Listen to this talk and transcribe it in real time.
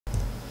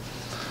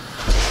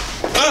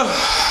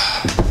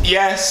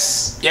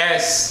Yes,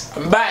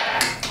 I'm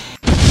back.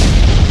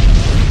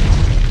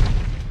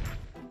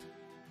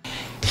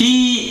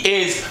 He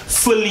is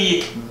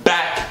fully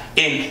back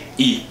in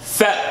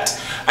effect.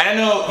 And I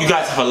know you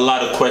guys have a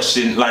lot of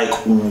questions like,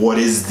 what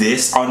is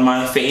this on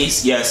my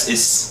face? Yes,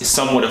 it's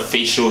somewhat of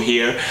facial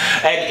hair,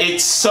 and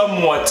it's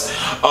somewhat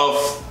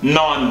of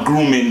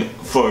non-grooming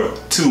for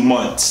 2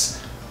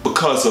 months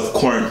because of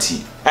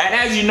quarantine. And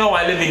as you know,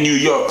 I live in New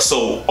York,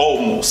 so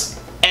almost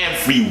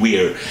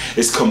everywhere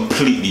is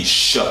completely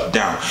shut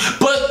down.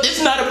 But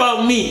it's not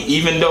about me,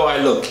 even though I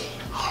look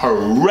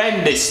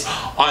horrendous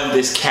on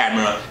this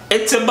camera.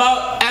 It's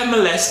about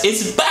MLS.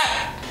 It's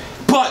back.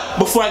 But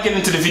before I get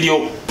into the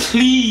video,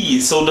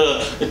 please, so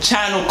the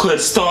channel could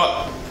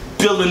start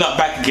building up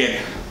back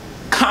again,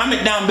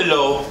 comment down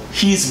below,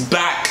 he's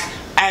back,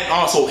 and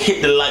also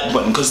hit the like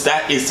button, because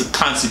that is the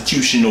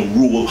constitutional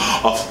rule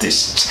of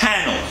this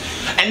channel.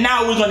 And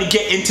now we're going to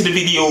get into the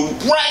video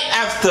right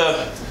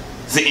after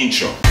the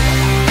intro.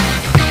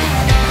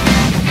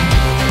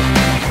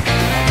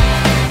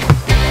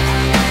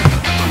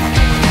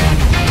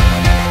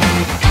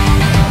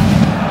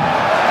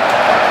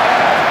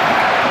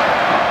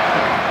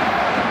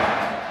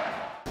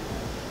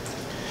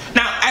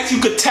 Now, as you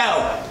could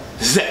tell,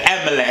 the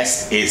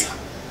MLS is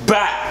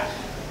back.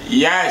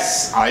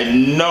 Yes, I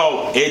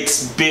know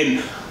it's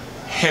been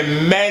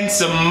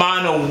immense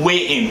amount of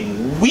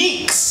waiting,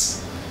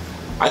 weeks.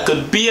 I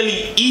could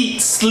barely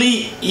eat,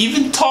 sleep,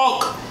 even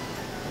talk.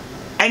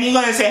 And you're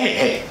gonna say,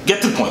 hey,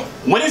 get to the point.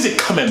 When is it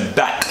coming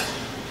back?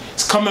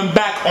 It's coming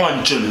back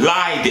on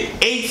July the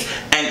 8th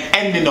and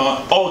ending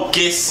on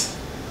August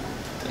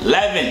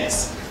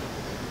 11th.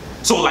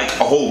 So like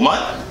a whole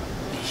month?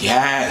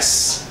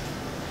 Yes,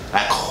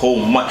 like a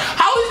whole month.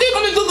 How is they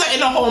gonna do that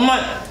in a whole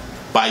month?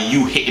 By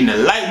you hitting the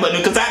like button,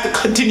 because I have to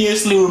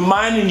continuously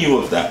reminding you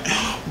of that.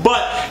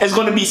 But it's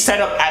gonna be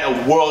set up at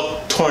a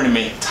world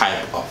tournament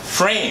type of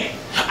frame.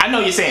 I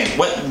know you're saying,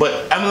 what?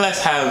 But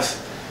MLS have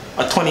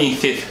a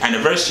 25th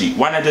anniversary.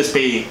 Why not just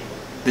pay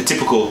the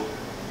typical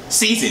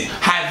season?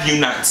 Have you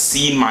not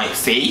seen my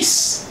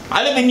face?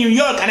 I live in New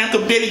York and I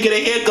could barely get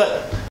a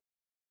haircut.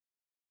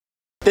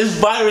 This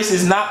virus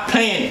is not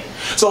playing,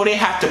 so they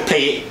have to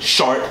play it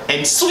short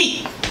and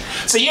sweet.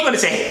 So you're gonna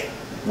say, hey,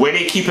 where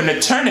they keeping the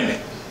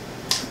tournament?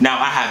 Now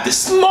I have this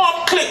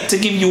small clip to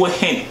give you a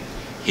hint.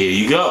 Here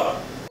you go.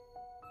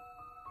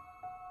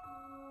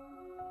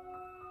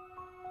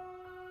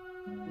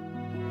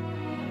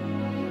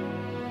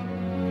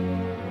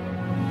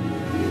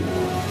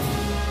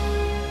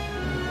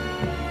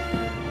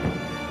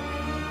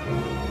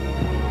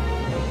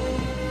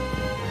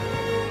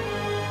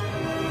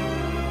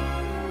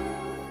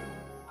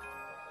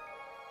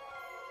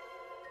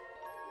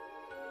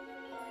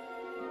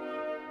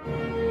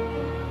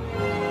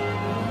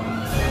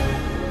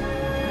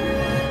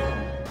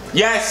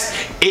 Yes,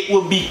 it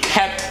will be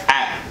kept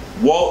at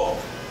Walt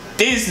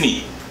Disney.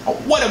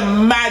 What a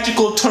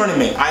magical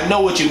tournament. I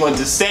know what you're going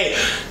to say.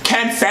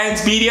 Can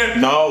fans be there?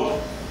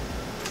 No.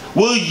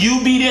 Will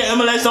you be there,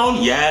 MLS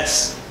Zone?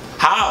 Yes.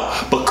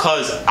 How?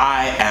 Because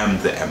I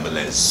am the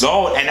MLS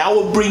Zone, and I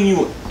will bring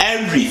you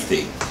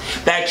everything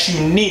that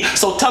you need.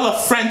 So tell a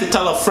friend to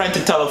tell a friend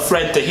to tell a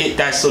friend to hit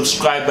that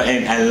subscribe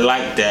button and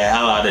like the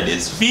hell out of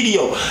this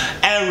video.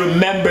 And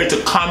remember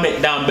to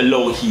comment down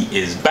below, he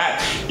is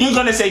back. You're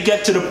gonna say,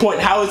 get to the point,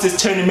 how is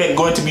this tournament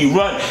going to be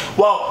run?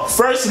 Well,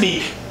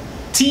 firstly,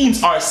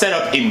 teams are set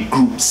up in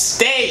group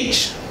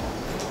stage.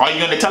 Are you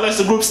gonna tell us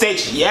the group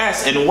stage?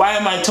 Yes. And why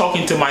am I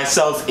talking to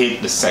myself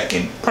in the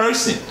second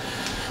person?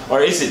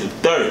 Or is it the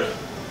third?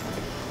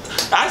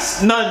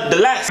 That's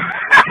nonetheless.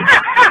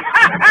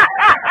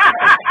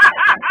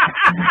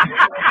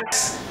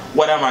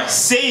 What am I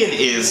saying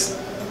is,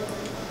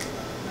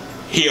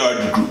 here are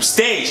the group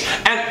stage.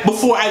 And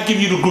before I give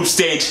you the group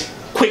stage,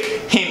 quick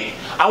hint.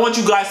 I want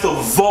you guys to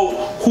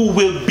vote who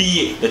will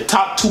be the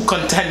top 2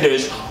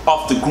 contenders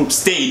of the group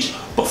stage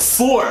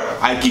before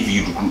I give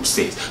you the group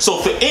stage. So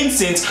for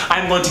instance,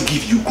 I'm going to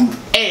give you group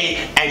A,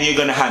 and you're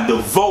gonna have the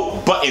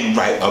vote button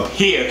right up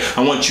here.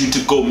 I want you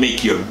to go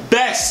make your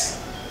best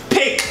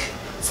pick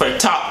for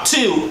top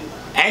 2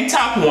 and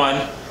top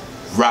 1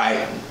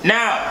 right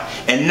now.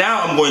 And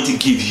now I'm going to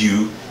give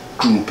you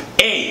group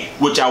A,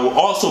 which I will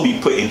also be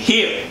putting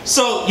here,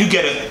 so you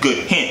get a good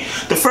hint.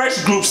 The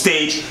first group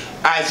stage,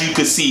 as you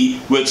can see,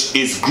 which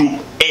is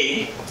group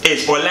A,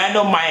 is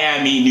Orlando,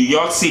 Miami, New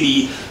York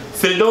City,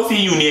 Philadelphia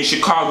Union,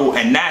 Chicago,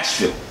 and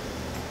Nashville.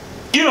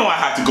 You know I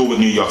have to go with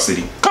New York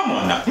City. Come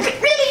on now.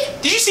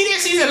 Really? Did you see their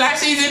season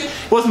last season?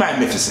 It was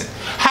magnificent.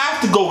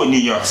 Have to go with New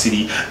York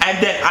City,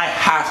 and then I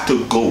have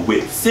to go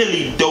with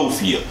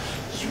Philadelphia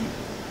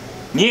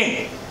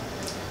Union.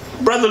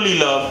 Brotherly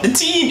love. The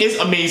team is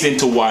amazing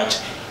to watch,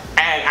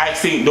 and I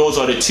think those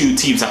are the 2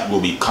 teams that will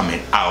be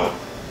coming out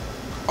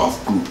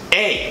of group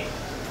A.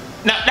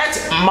 Now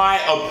that's my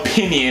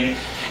opinion,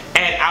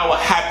 and I will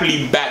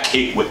happily back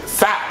it with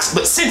facts.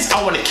 But since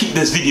I want to keep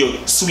this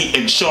video sweet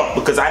and short,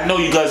 because I know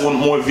you guys want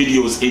more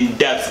videos in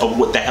depth of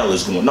what the hell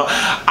is going on,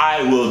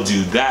 I will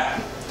do that.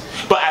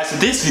 But as for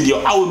this video,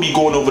 I will be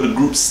going over the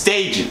group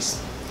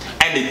stages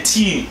and the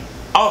team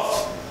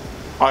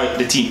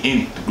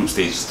in the group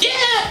stages.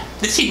 Yeah,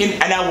 the team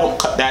in, and I won't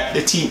cut that.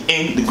 The team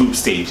in the group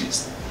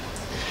stages.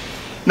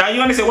 Now you're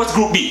gonna say, what's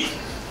Group B?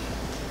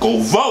 Go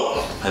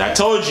vote. And I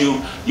told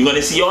you, you're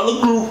gonna see all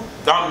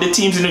the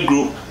teams in the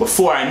group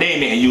before I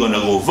name it, and you're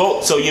gonna go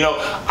vote. So you know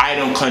I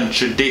don't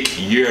contradict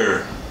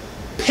your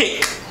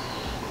pick.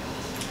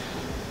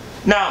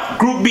 Now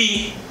Group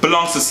B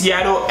belongs to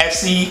Seattle,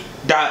 FC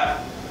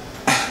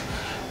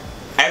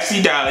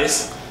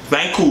Dallas,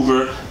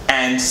 Vancouver,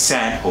 and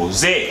San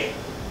Jose.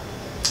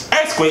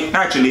 That's quick,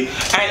 naturally.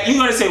 And you're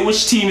gonna say,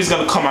 which team is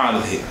gonna come out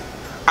of here?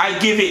 I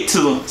give it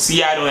to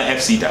Seattle and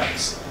FC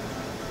Dallas.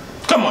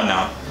 Come on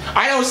now.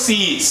 I don't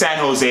see San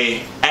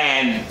Jose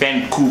and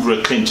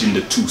Vancouver clinching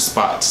the 2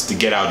 spots to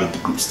get out of the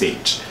group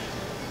stage.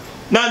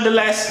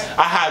 Nonetheless,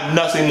 I have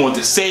nothing more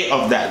to say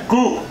of that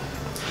group.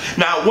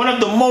 Now, one of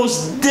the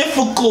most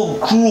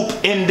difficult group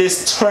in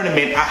this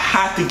tournament, I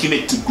have to give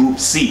it to Group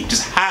C.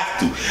 Just have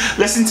to.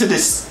 Listen to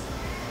this.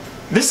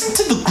 Listen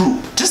to the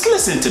group. Just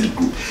listen to the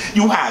group.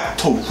 You have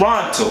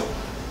Toronto.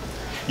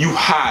 You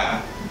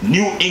have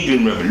New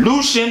England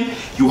Revolution.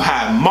 You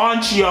have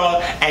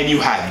Montreal. And you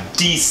have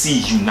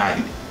DC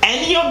United.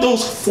 Any of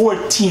those 4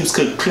 teams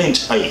could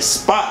clinch a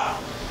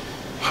spot.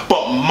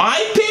 But my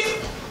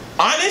pick,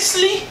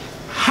 honestly,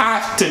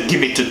 have to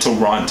give it to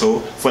Toronto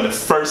for the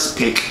first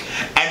pick.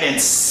 And then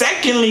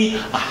secondly,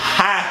 I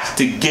have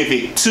to give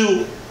it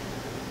to,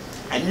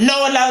 I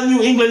know a lot of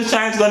New England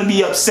fans are going to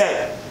be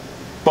upset,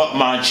 but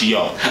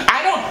Montreal.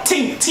 I don't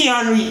think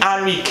Thierry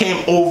Henry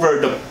came over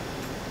the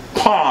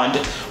pond,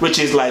 which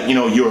is like, you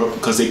know, Europe,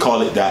 because they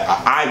call it that.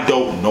 I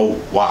don't know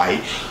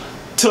why,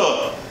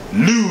 to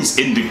lose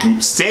in the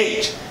group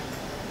stage.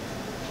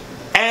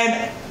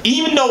 And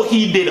even though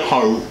he did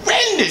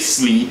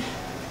horrendously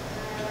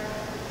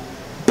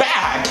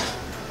bad,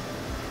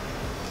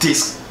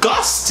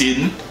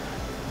 disgusting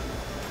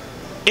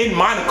in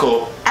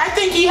Monaco, I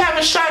think he have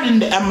a shot in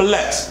the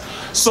MLS.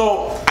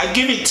 So I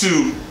give it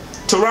to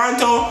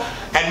Toronto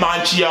and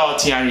Montreal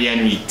Thierry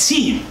Henry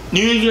team.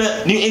 New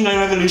England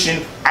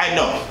Revolution, I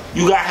know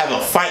you gotta have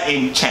a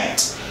fighting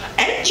chance.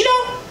 And you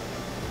know,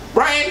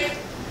 Ryan,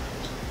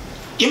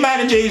 your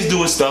manager is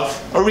doing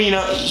stuff.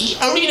 Arena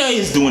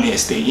is doing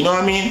his thing. You know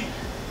what I mean?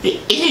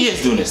 He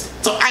is doing this.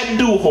 So I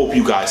do hope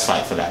you guys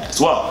fight for that as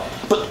well.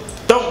 But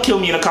don't kill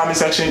me in the comment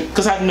section,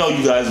 because I know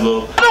you guys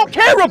will. I don't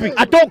care, Robbie.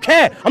 I don't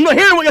care. I'm not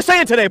hearing what you're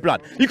saying today,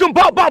 blood. You can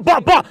butt.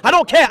 I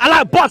don't care. I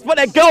like butts, but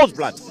they're girls'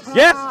 blood.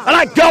 Yeah? I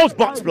like girls'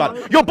 butts,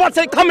 blood. Your butts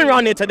ain't coming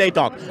around here today,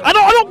 dog. I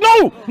don't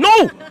know.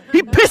 No.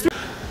 He pissed me.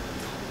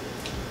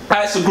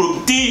 As for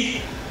Group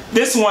D,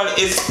 this one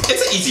it's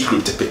an easy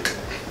group to pick.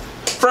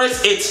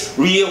 First, it's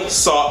Real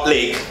Salt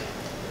Lake,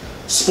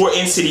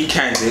 Sporting City,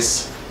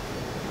 Kansas,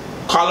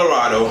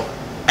 Colorado,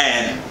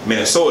 and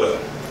Minnesota.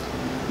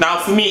 Now,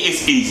 for me,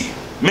 it's easy.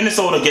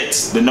 Minnesota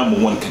gets the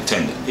 #1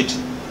 contender. They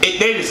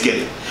just get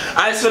it.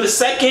 As for the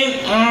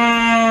second,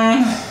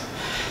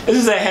 this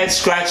is a head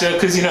scratcher,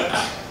 because, you know,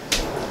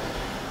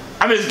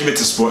 I'm just give it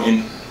to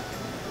Sporting.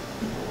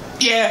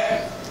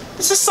 Yeah,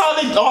 it's a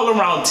solid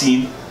all-around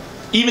team.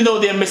 Even though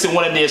they're missing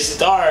one of their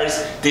stars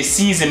this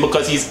season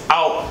because he's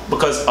out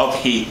because of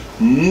his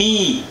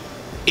knee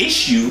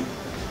issue,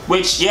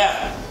 which,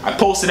 yeah, I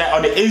posted that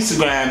on the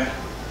Instagram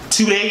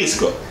 2 days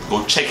ago.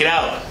 Go check it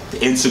out. The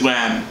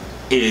Instagram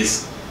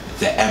is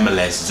the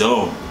MLS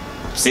Zone.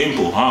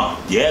 Simple, huh?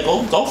 Yeah,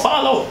 go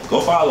follow.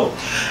 Go follow.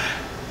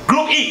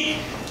 Group E,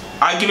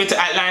 I give it to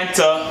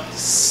Atlanta,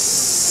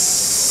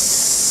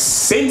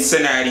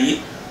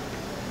 Cincinnati,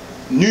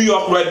 New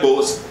York Red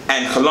Bulls,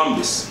 and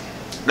Columbus.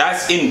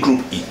 That's in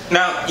Group E.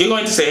 Now, you're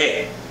going to say,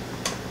 hey,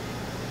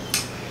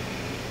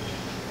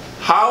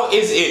 how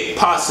is it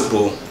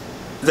possible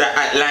that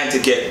Atlanta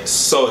gets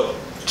such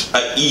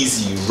an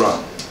easy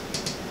run?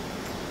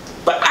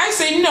 But I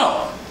say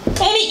no.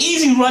 Only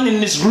easy run in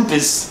this group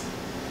is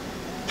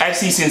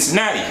FC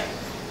Cincinnati.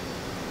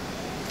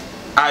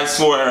 As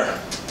for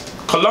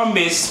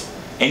Columbus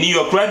and New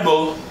York Red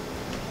Bull,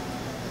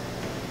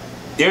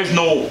 there's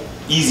no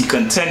easy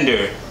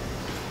contender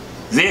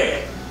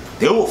there.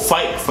 They will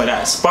fight for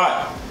that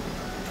spot.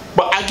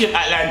 But I give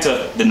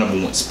Atlanta the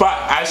 #1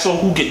 spot. As for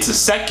who gets a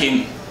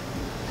second,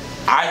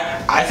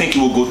 I think it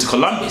will go to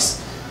Columbus.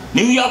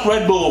 New York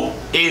Red Bull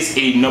is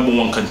a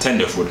 #1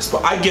 contender for the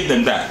spot. I give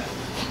them that.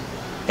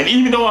 And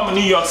even though I'm a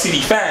New York City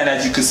fan,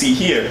 as you can see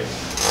here,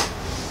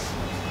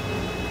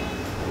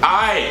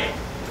 I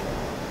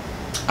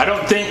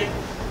don't think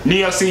New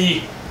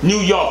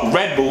York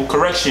Red Bull,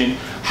 correction,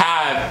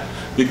 have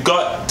the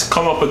gut to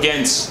come up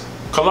against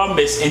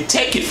Columbus and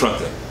take it from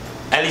them.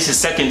 At least a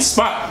second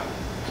spot.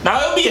 Now,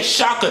 it would be a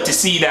shocker to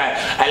see that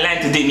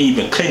Atlanta didn't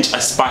even clinch a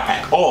spot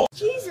at all.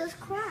 Jesus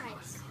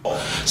Christ.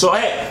 So,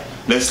 hey,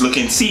 let's look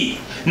and see.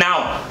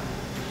 Now,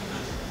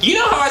 you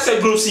know how I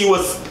said Group C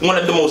was one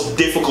of the most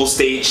difficult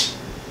stage?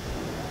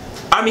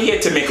 I'm here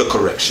to make a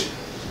correction.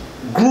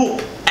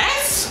 Group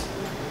F,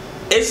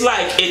 it's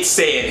like it's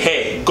saying,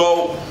 hey,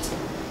 go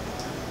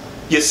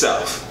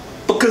yourself.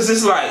 Because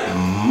it's like,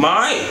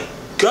 My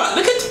God,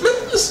 look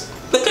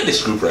at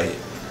this group right here.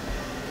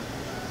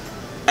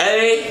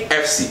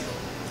 LAFC,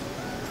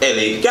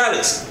 LA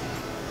Galaxy,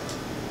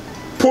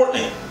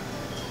 Portland,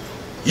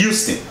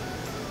 Houston.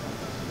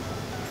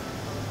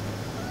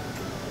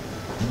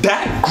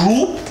 That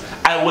group,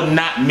 I will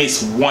not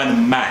miss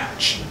one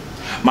match.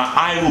 My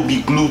eye will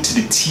be glued to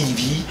the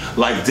TV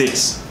like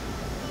this.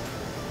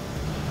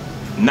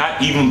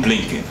 Not even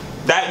blinking.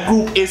 That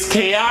group is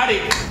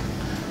chaotic.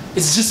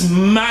 It's just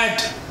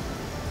mad.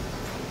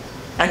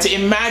 And to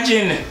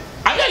imagine,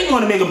 I don't even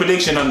want to make a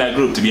prediction on that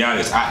group, to be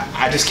honest.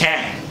 I just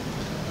can't.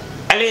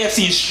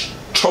 LAFC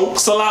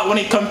chokes a lot when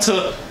it comes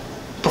to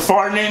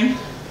performing.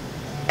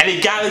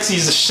 LA Galaxy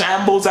is a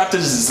shambles after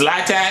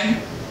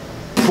Zlatan.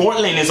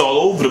 Portland is all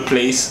over the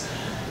place.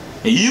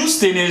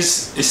 Houston is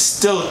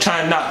still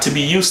trying not to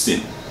be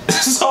Houston.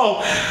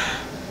 So,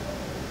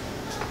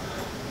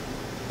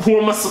 who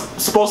am I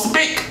supposed to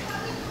pick?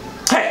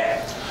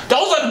 Hey,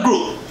 those are the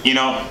group, you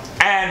know.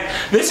 And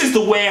this is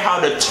the way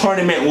how the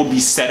tournament will be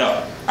set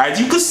up. As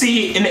you can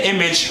see in the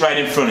image right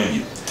in front of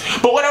you.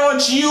 But what I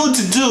want you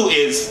to do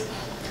is,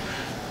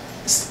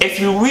 if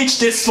you reach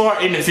this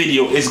far in the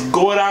video, is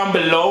go down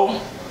below,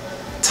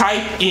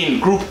 type in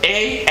Group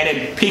A, and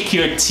then pick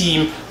your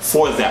team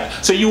for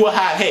that. So you will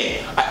have,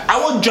 hey, I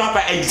will drop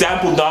an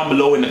example down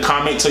below in the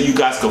comments so you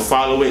guys can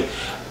follow it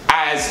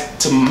as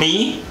to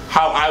me,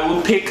 how I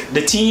would pick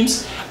the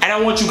teams, and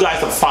I want you guys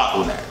to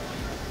follow that.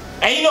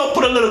 And you know,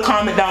 put a little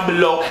comment down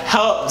below,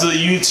 help the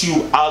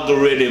YouTube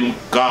algorithm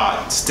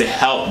gods to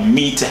help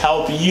me, to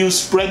help you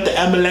spread the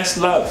MLS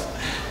love.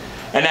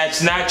 And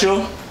that's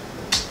Nacho.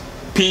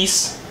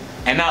 Peace,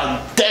 and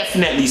I'll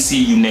definitely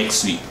see you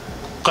next week.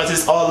 Because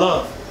it's all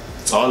love.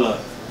 It's all love.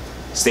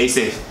 Stay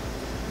safe.